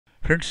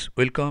Friends,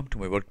 welcome to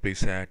my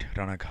workplace at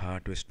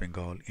Ranaghat, West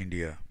Bengal,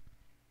 India.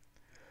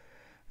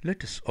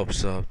 Let us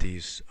observe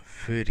this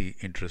very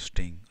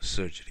interesting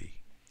surgery.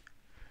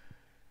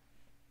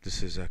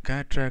 This is a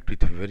cataract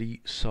with a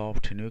very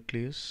soft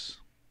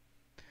nucleus.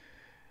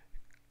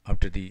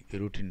 After the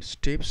routine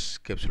steps,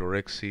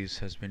 capsulorhexis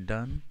has been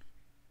done.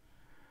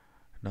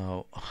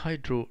 Now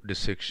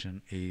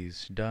hydrodissection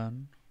is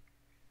done,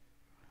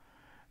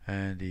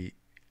 and the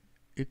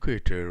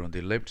equator on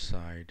the left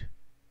side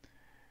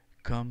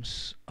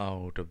comes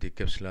out of the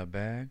capsular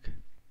bag.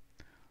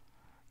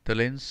 The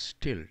lens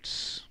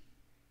tilts,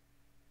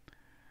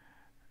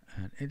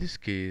 and in this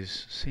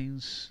case,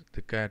 since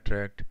the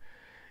cataract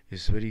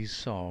is very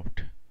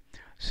soft,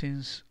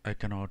 since I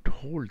cannot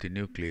hold the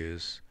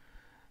nucleus,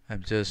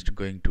 I'm just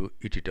going to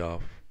eat it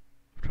off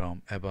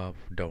from above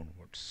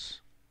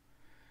downwards.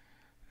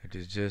 It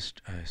is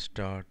just I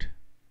start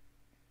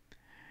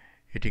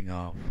eating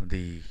off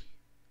the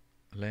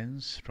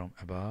lens from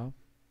above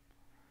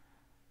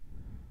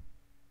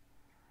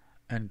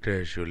and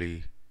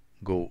gradually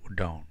go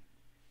down.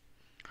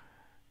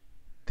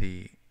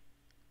 The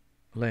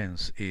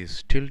lens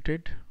is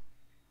tilted,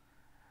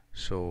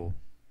 so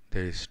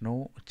there is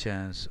no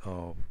chance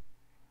of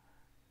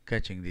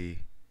catching the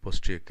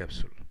posterior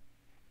capsule.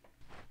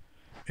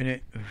 In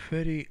a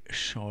very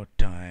short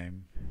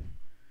time,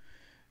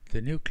 the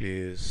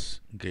nucleus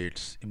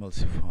gets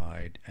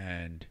emulsified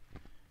and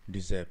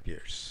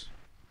disappears.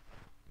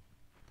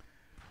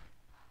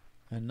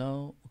 And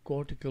now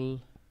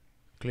cortical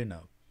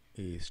cleanup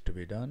is to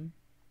be done.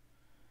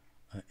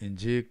 I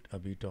inject a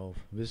bit of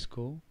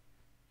visco,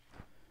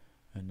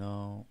 and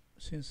now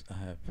since I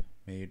have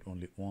made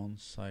only one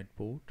side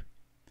port,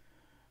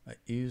 I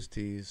use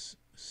this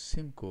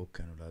Simcoe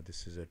cannula.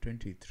 This is a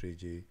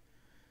 23G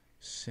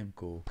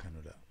Simcoe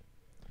cannula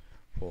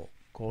for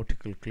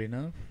cortical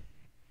cleanup.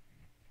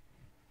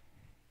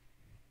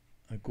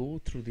 I go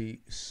through the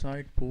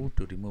side port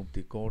to remove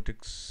the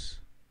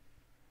cortex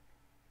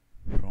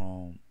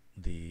from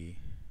the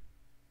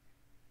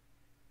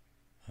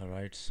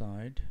right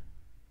side.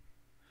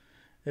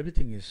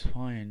 Everything is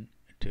fine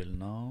till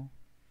now,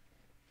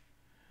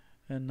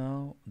 and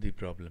now the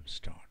problem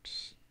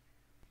starts.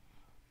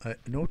 I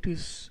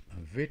notice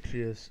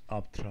vitreous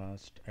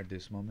upthrust at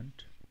this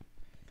moment,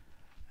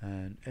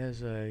 and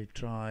as I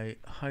try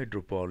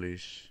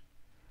hydropolish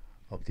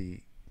of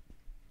the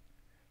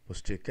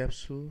posterior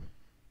capsule,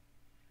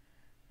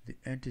 the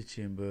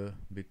antechamber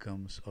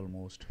becomes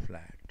almost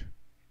flat.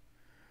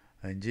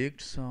 I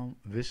inject some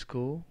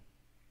visco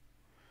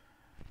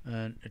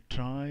and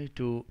try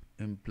to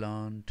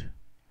implant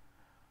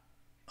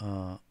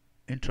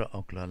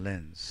intraocular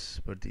lens,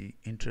 but the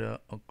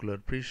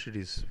intraocular pressure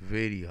is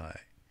very high.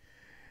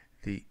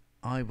 The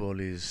eyeball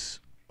is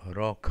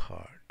rock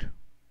hard,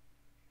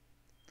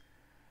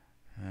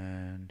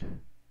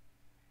 and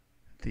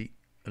the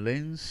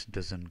lens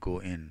doesn't go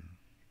in.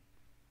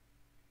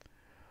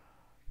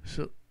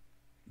 So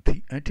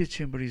the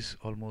antechamber is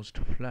almost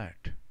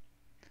flat,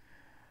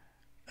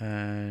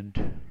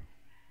 and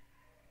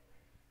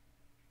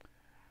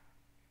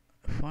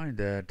find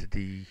that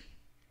the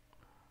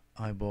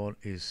eyeball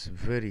is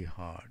very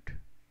hard.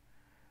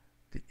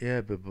 The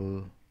air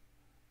bubble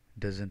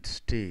doesn't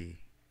stay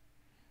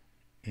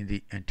in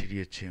the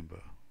anterior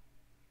chamber.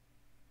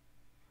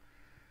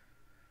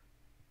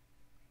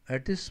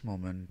 At this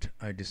moment,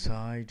 I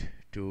decide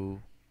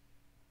to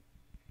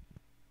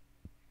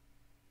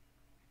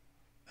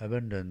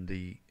abandon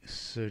the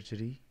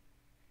surgery,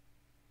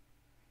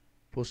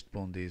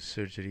 postpone the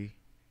surgery,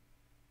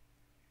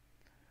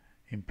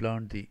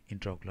 implant the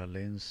intraocular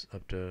lens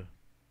after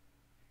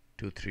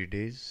 2-3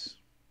 days.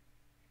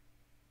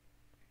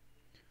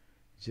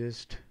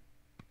 Just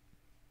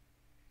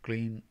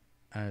clean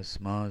as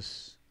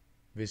much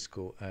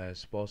visco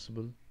as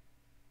possible.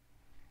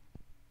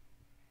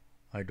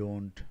 I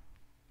don't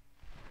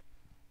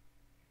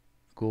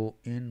go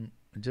in,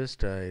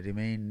 just I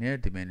remain near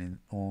the main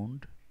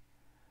wound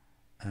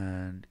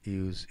and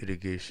use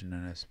irrigation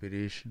and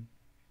aspiration.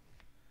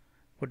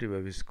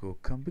 Whatever visco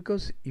come,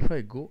 because if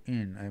I go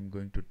in, I am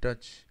going to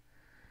touch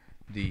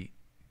the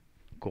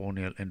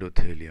corneal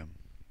endothelium.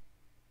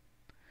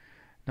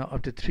 Now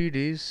after 3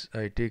 days,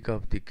 I take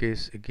up the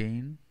case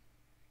again.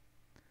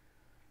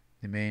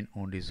 The main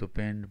wound is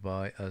opened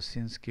by a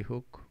Sinski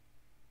hook,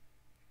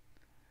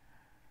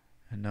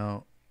 and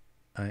now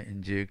I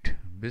inject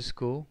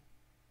visco.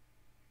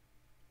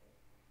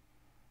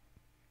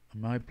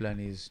 My plan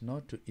is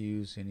not to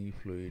use any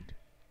fluid,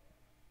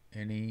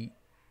 any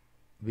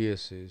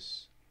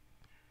VSS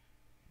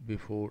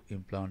before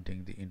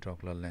implanting the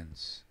intraocular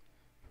lens.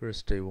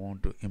 First I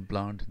want to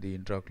implant the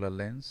intraocular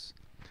lens,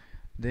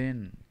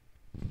 then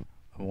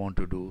I want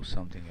to do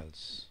something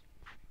else.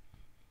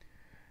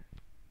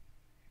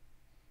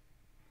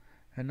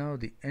 And now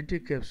the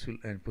anterior capsule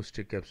and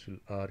posterior capsule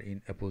are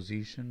in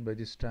apposition by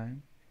this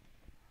time,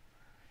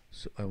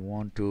 so I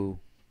want to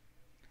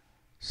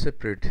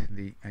separate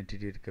the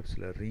anterior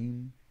capsular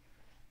rim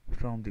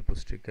from the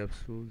posterior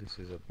capsule. This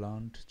is a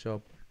blunt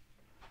chopper,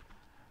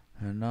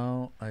 and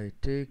now I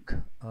take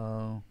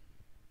a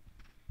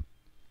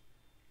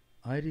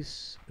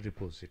iris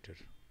repositor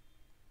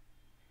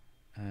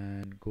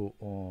and go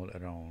all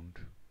around,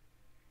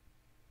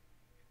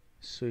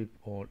 sweep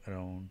all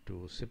around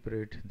to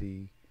separate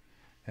the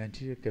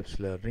anterior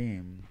capsular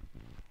rim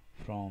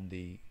from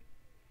the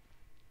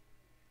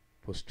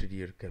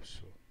posterior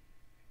capsule.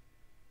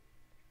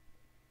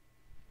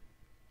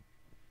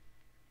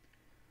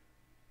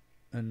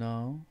 And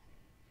now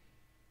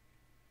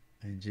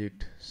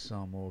inject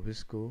some more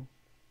visco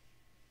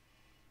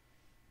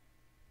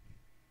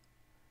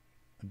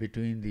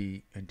between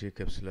the anterior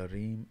capsular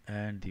rim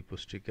and the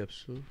posterior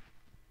capsule.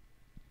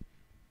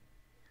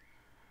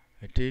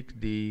 I take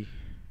the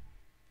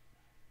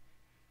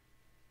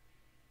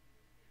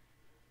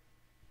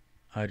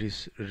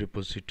iris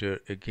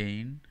repositor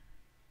again,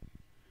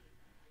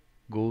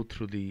 go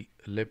through the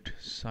left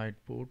side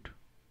port,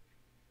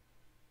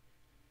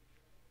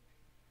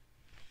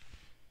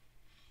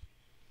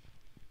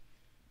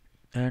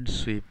 and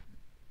sweep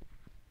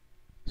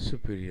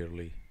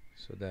superiorly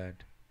so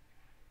that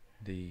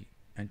the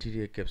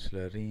anterior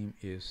capsular rim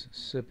is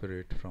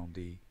separate from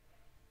the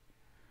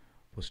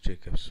posterior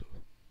capsule.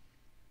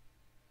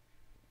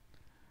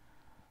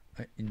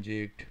 I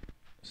inject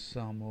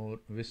some more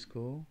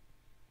visco,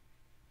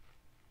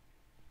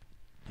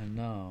 and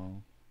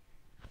now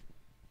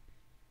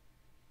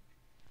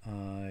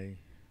I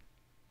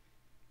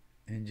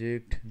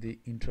inject the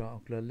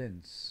intraocular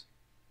lens.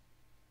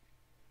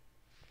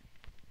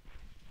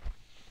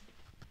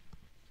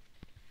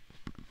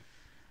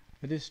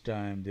 At this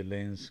time the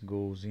lens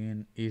goes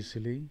in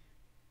easily.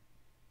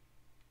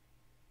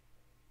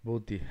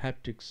 Both the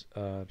haptics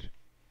are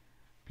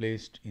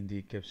placed in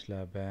the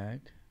capsular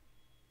bag.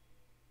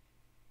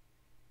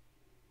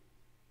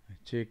 I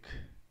check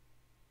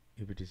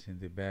if it is in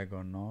the bag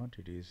or not.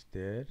 It is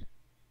there.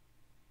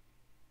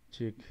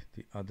 Check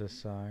the other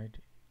side.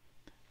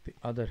 The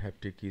other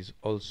haptic is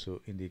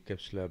also in the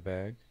capsular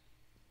bag.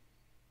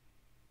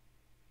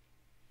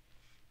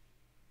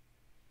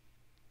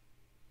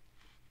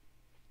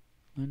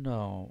 And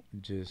now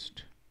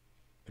just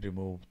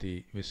remove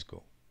the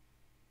visco.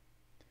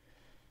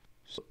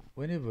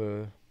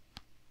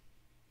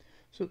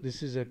 So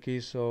this is a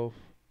case of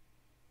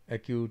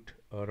acute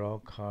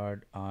rock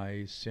hard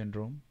eye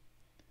syndrome.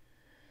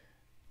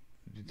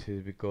 It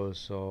is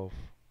because of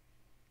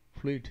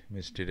fluid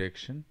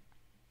misdirection.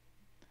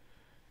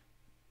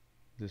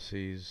 This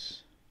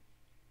is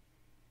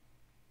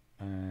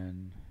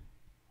an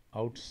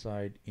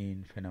outside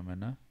in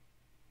phenomena,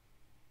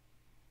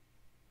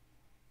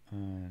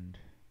 and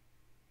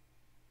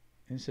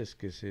in such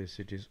cases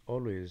it is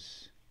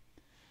always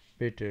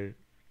better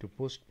to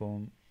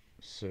postpone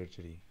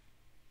surgery.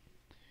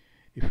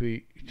 If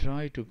we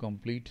try to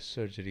complete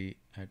surgery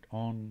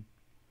in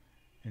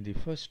the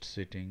first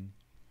sitting,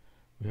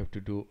 we have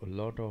to do a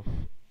lot of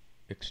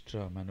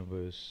extra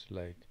maneuvers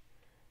like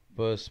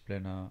pars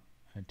plana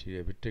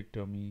anterior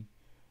vitrectomy,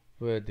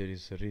 where there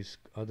is a risk,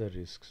 other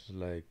risks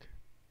like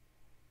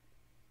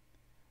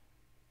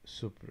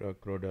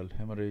suprachoroidal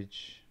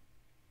hemorrhage.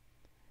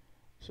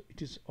 So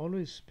it is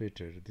always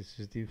better, this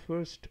is the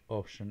first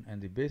option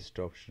and the best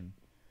option,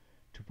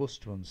 to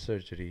postpone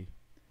surgery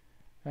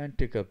and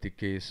take up the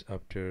case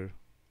after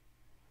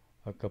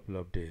a couple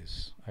of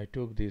days. I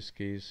took this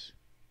case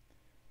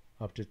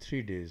after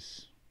 3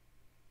 days,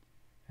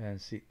 and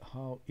see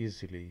how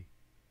easily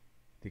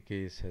the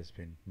case has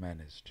been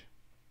managed.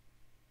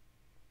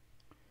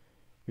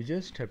 We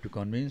just have to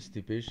convince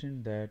the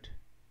patient that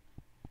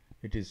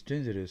it is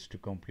dangerous to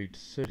complete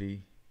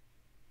surgery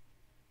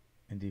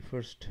in the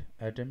first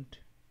attempt,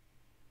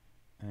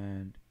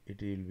 and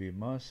it will be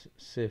much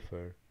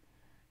safer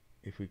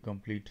if we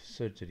complete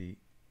surgery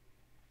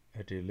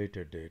at a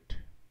later date,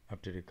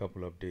 after a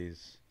couple of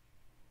days,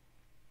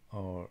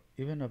 or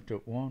even after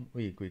 1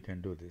 week we can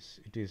do this.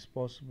 It is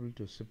possible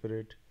to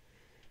separate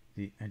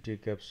the anterior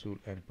capsule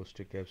and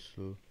posterior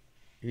capsule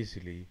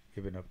easily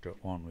even after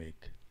 1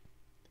 week.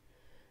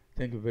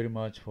 Thank you very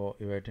much for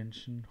your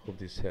attention. Hope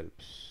this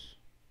helps.